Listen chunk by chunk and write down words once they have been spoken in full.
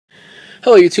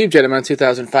Hello YouTube, Gentleman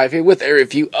 2005 here with a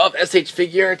review of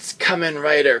S.H.Figuarts Kamen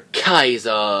Rider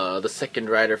Kaixa, the second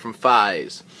rider from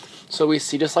Faiz. So we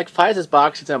see, just like Faiz's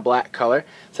box, it's in a black color,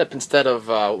 except instead of,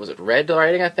 what was it, red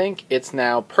writing I think, it's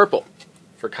now purple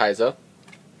for Kaixa.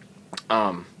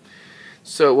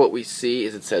 So what we see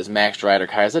is it says Max Rider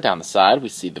Kaixa down the side, we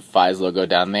see the Faiz logo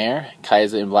down there,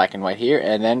 Kaixa in black and white here,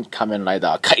 and then Kamen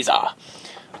Rider Kaixa.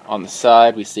 On the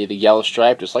side we see the yellow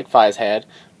stripe, just like Faiz had,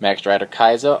 Max Rider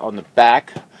Kaixa. On the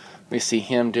back, we see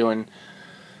him doing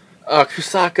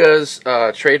Kusaka's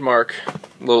trademark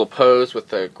little pose with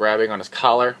the grabbing on his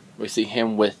collar. We see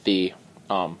him with the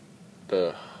what's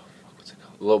it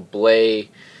called? Little blade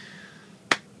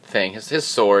thing, his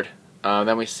sword.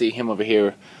 Then we see him over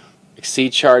here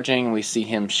exceed charging. We see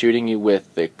him shooting you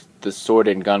with the sword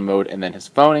in gun mode, and then his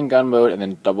phone in gun mode, and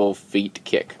then double feet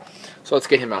kick. So let's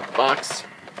get him out the box.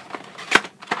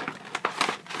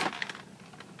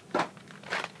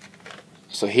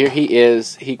 So here he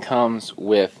is. He comes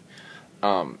with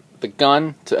the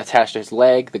gun to attach to his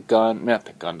leg, the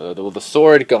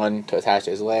sword gun to attach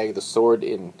to his leg, the sword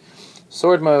in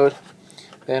sword mode.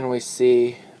 Then we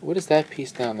see, what is that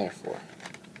piece down there for?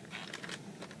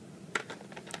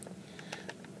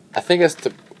 I think that's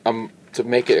to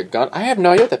make it a gun. I have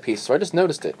no idea what that piece is, so I just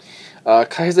noticed it.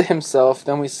 Kaixa himself.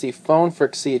 Then we see phone for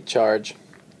exceed charge.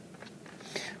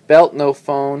 Belt, no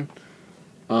phone.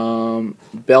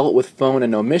 Belt with phone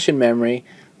and no mission memory,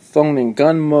 phone in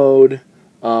gun mode,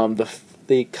 the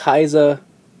Kaixa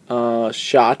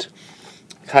shot,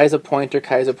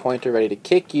 Kaixa pointer ready to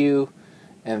kick you,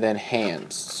 and then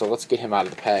hands. So let's get him out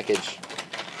of the package.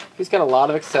 He's got a lot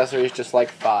of accessories just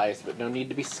like Faiz, but no need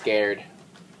to be scared.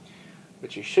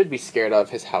 What you should be scared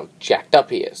of is how jacked up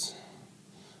he is.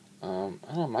 I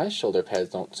don't know, my shoulder pads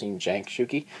don't seem jank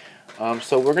shooky.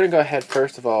 So we're going to go ahead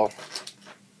first of all.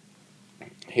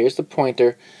 Here's the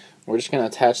pointer. We're just going to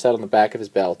attach that on the back of his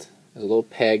belt. There's a little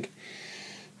peg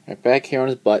right back here on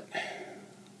his butt.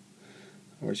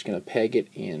 We're just going to peg it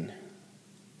in.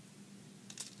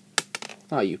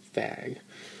 Oh, you fag.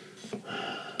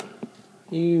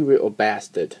 You little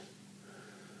bastard.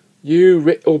 You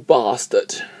little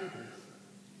bastard.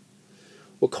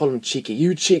 We'll call him Cheeky.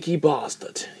 You cheeky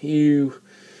bastard. You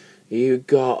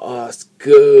got us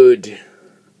good.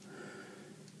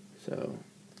 So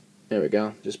there we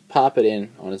go. Just pop it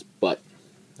in on his butt.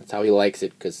 That's how he likes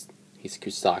it, because he's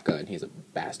Kusaka and he's a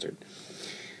bastard.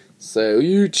 So,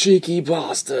 you cheeky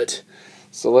bastard.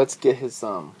 So let's get his,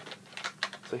 so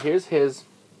here's his,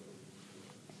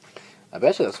 I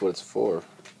bet you that's what it's for.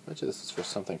 I bet you this is for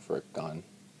something for a gun.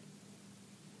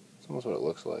 It's almost what it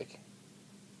looks like.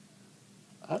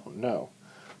 I don't know.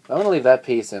 I'm going to leave that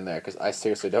piece in there, because I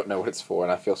seriously don't know what it's for,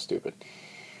 and I feel stupid.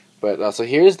 But, so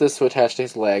here's this to attach to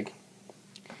his leg.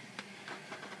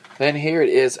 Then here it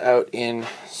is out in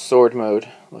sword mode,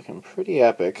 looking pretty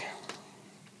epic.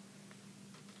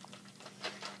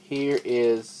 Here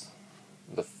is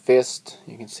the fist.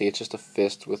 You can see it's just a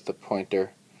fist with the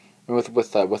pointer, with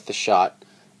the shot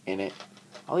in it.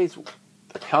 All these are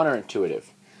counterintuitive.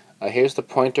 Here's the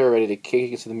pointer ready to kick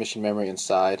into the mission memory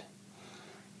inside,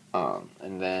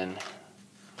 and then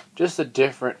just the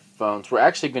different phones. We're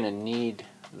actually going to need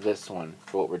this one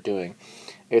for what we're doing.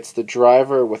 It's the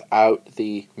driver without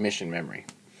the mission memory.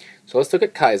 So let's look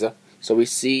at Kaixa. So we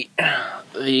see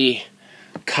the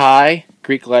Kai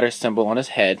Greek letter symbol on his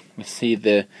head. We see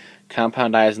the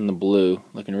compound eyes in the blue,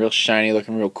 looking real shiny,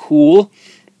 looking real cool.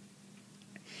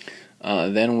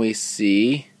 Then we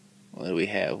see, what do we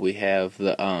have? We have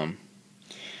the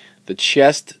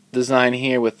chest design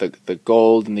here with the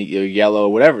gold and the yellow,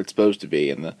 whatever it's supposed to be,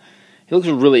 and he looks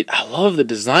really. I love the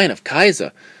design of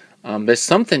Kaixa. There's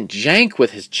something jank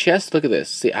with his chest. Look at this.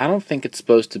 See, I don't think it's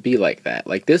supposed to be like that.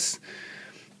 Like this,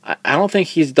 I don't think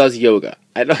he does yoga.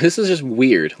 This is just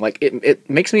weird. Like it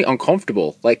makes me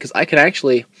uncomfortable. Like, because I can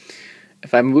actually,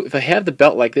 if I have the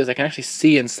belt like this, I can actually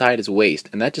see inside his waist,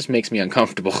 and that just makes me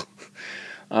uncomfortable.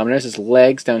 There's his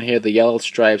legs down here, the yellow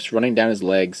stripes running down his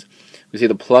legs. We see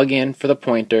the plug-in for the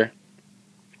pointer,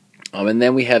 and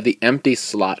then we have the empty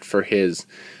slot for his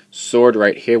sword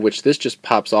right here, which this just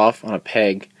pops off on a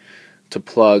peg to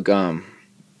plug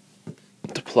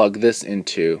this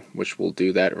into, which we'll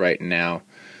do that right now.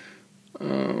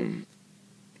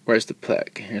 Where's the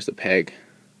peg? Here's the peg.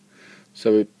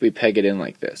 So we peg it in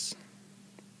like this,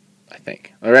 I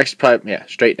think. Or actually probably, yeah,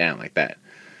 straight down like that.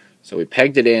 So we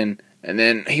pegged it in, and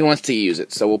then he wants to use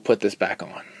it, so we'll put this back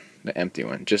on, the empty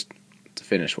one, just to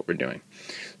finish what we're doing.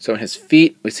 So in his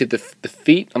feet, we see the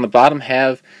feet on the bottom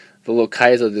have the little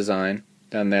Kaixa design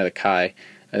down there, the Kai,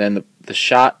 and then the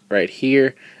shot right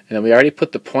here, and then we already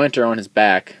put the pointer on his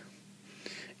back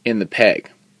in the peg.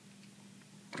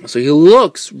 So he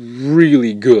looks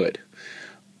really good.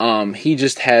 He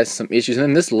just has some issues. And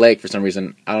then this leg, for some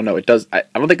reason, I don't know, it does, I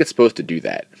don't think it's supposed to do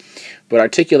that. But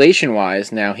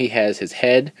articulation-wise, now he has his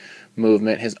head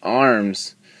movement, his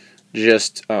arms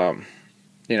just,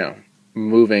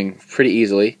 moving pretty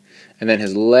easily. And then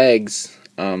his legs,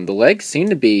 the legs seem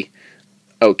to be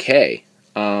okay.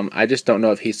 I just don't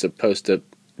know if he's supposed to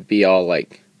be all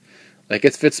like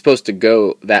if it's supposed to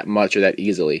go that much or that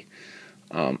easily.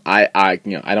 I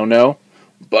don't know.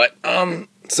 But,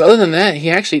 so other than that, he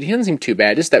doesn't seem too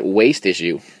bad. Just that waist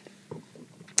issue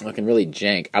looking really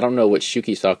jank. I don't know what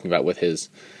Shuki's talking about with his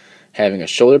having a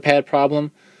shoulder pad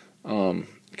problem,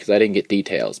 because I didn't get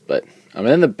details. But and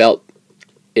then the belt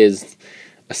is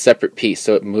a separate piece,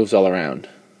 so it moves all around.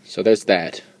 So there's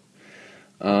that.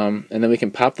 And then we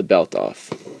can pop the belt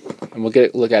off, and we'll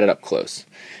look at it up close.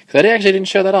 Because I actually didn't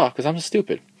show that off, because I'm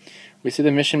stupid. We see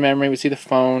the mission memory, we see the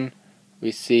phone,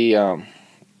 we see all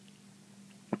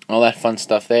that fun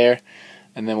stuff there,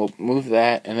 and then we'll move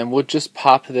that, and then we'll just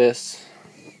pop this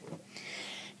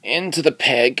into the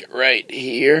peg right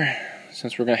here,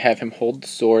 since we're going to have him hold the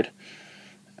sword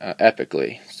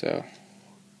epically. So,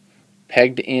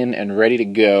 pegged in and ready to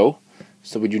go,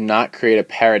 so we do not create a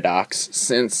paradox,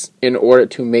 since in order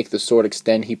to make the sword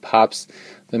extend, he pops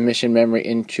the mission memory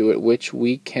into it, which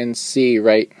we can see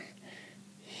right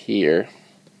here.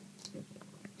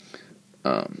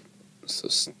 I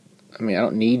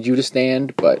don't need you to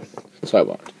stand, but so I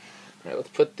won't. Alright, let's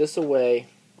put this away.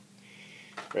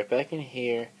 Right back in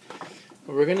here.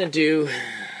 We're going to do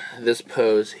this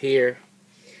pose here.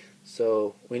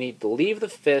 So we need to leave the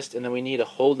fist, and then we need a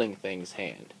holding things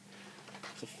hand.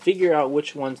 So figure out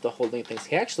which one's the holding things.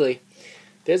 Actually,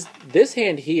 there's this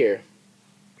hand here.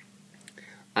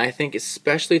 I think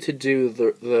especially to do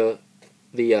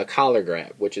the collar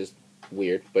grab, which is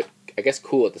weird, but I guess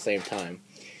cool at the same time.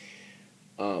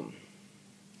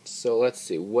 So let's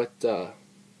see what.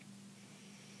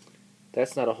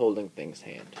 That's not a holding things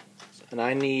hand, and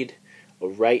I need a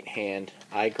right hand.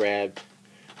 I grabbed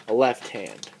a left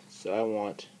hand, so I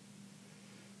want,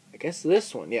 I guess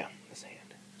this one, yeah, this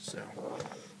hand. So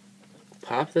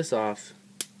pop this off,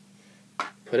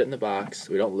 put it in the box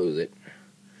so we don't lose it,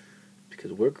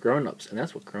 because we're grown-ups, and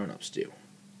that's what grown-ups do.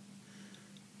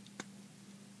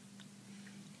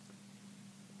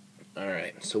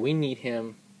 Alright, so we need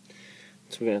him,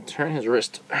 so we're going to turn his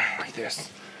wrist like this.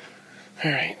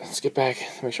 Alright, let's get back,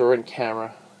 make sure we're in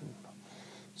camera.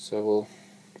 So we'll...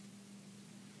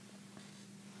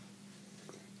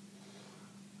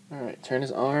 Alright, turn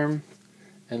his arm,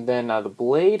 and then the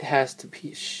blade has to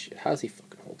be... Shit, how does he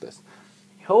fucking hold this?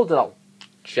 He holds it all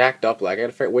jacked up like, I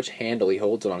gotta figure out which handle he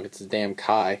holds it on, it's his damn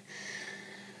Kai.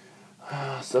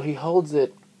 So he holds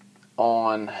it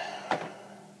on...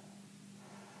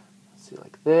 Let's see,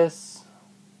 like this.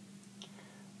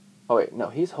 Oh wait, no,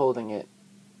 he's holding it...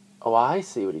 Oh, I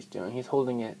see what he's doing. He's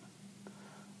holding it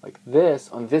like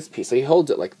this on this piece. So he holds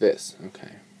it like this.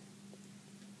 Okay.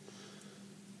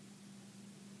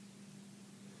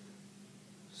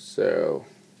 So,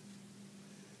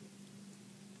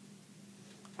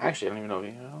 actually, I don't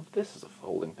even know if this is a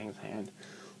holding things hand,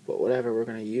 but whatever, we're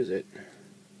going to use it.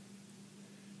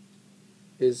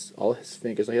 All his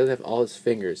fingers. He doesn't have all his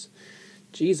fingers.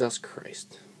 Jesus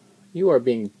Christ. You are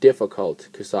being difficult,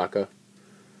 Kusaka.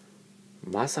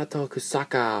 Masato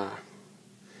Kusaka,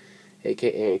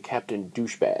 aka Captain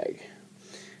Douchebag.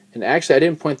 And actually, I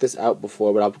didn't point this out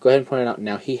before, but I'll go ahead and point it out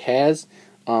now. He has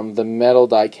the metal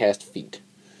die-cast feet.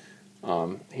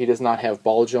 He does not have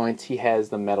ball joints. He has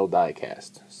the metal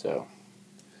die-cast. So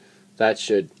that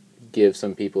should give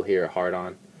some people here a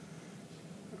hard-on.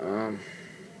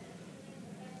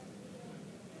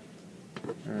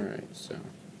 Alright, so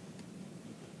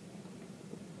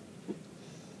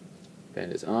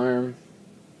bend his arm.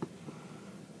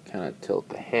 Kind of tilt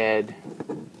the head.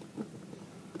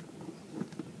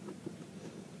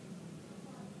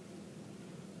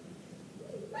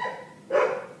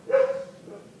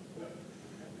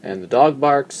 And the dog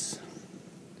barks.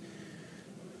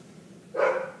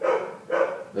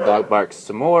 The dog barks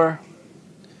some more.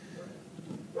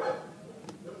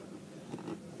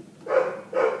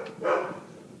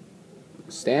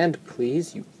 Stand,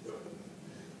 please.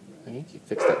 I need you to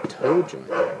fix that toe joint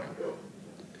there now.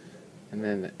 And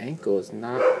then the ankle is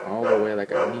not all the way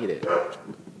like I need it.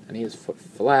 I need his foot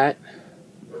flat.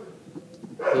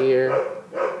 Here.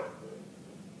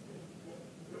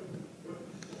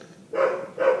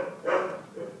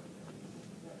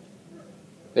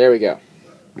 There we go.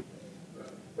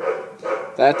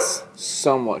 That's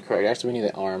somewhat correct. Actually, we need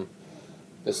the arm.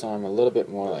 This arm a little bit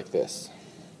more like this.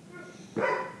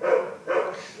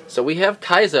 So we have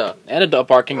Kaiza and a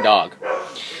barking dog.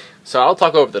 So I'll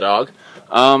talk over the dog.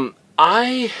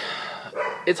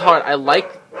 It's hard. I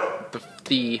like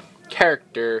the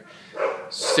character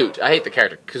suit. I hate the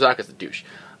character. Kusaka's the douche.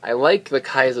 I like the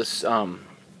Kaiza's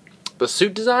the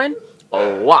suit design a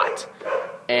lot,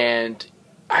 and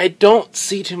I don't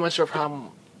see too much of a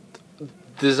problem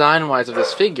design-wise of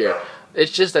this figure.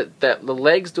 It's just that the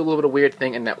legs do a little bit of weird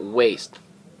thing and that waist.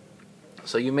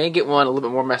 So you may get one a little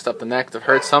bit more messed up than that, 'cause I've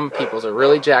heard some people's are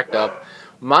really jacked up.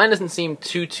 Mine doesn't seem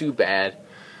too bad,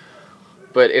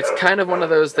 but it's kind of one of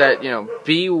those that, you know,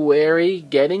 be wary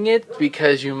getting it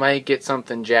because you might get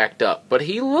something jacked up. But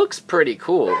he looks pretty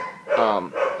cool.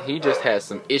 He just has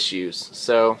some issues,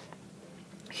 so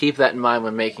keep that in mind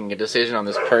when making a decision on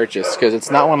this purchase, because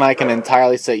it's not one I can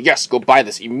entirely say, yes, go buy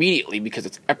this immediately because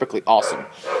it's epically awesome.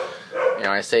 You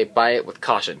know, I say buy it with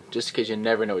caution, just because you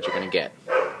never know what you're going to get.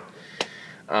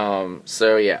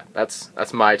 So yeah,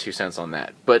 that's my 2 cents on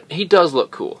that. But he does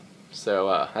look cool,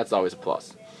 so that's always a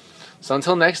plus. So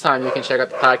until next time, you can check out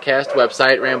the podcast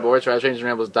website, Ramboards,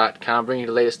 RideRangersRambles.com, bringing you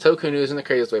the latest Toku news in the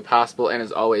craziest way possible. And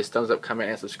as always, thumbs up, comment,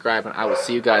 and subscribe, and I will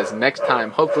see you guys next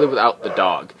time, hopefully without the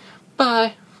dog.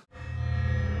 Bye!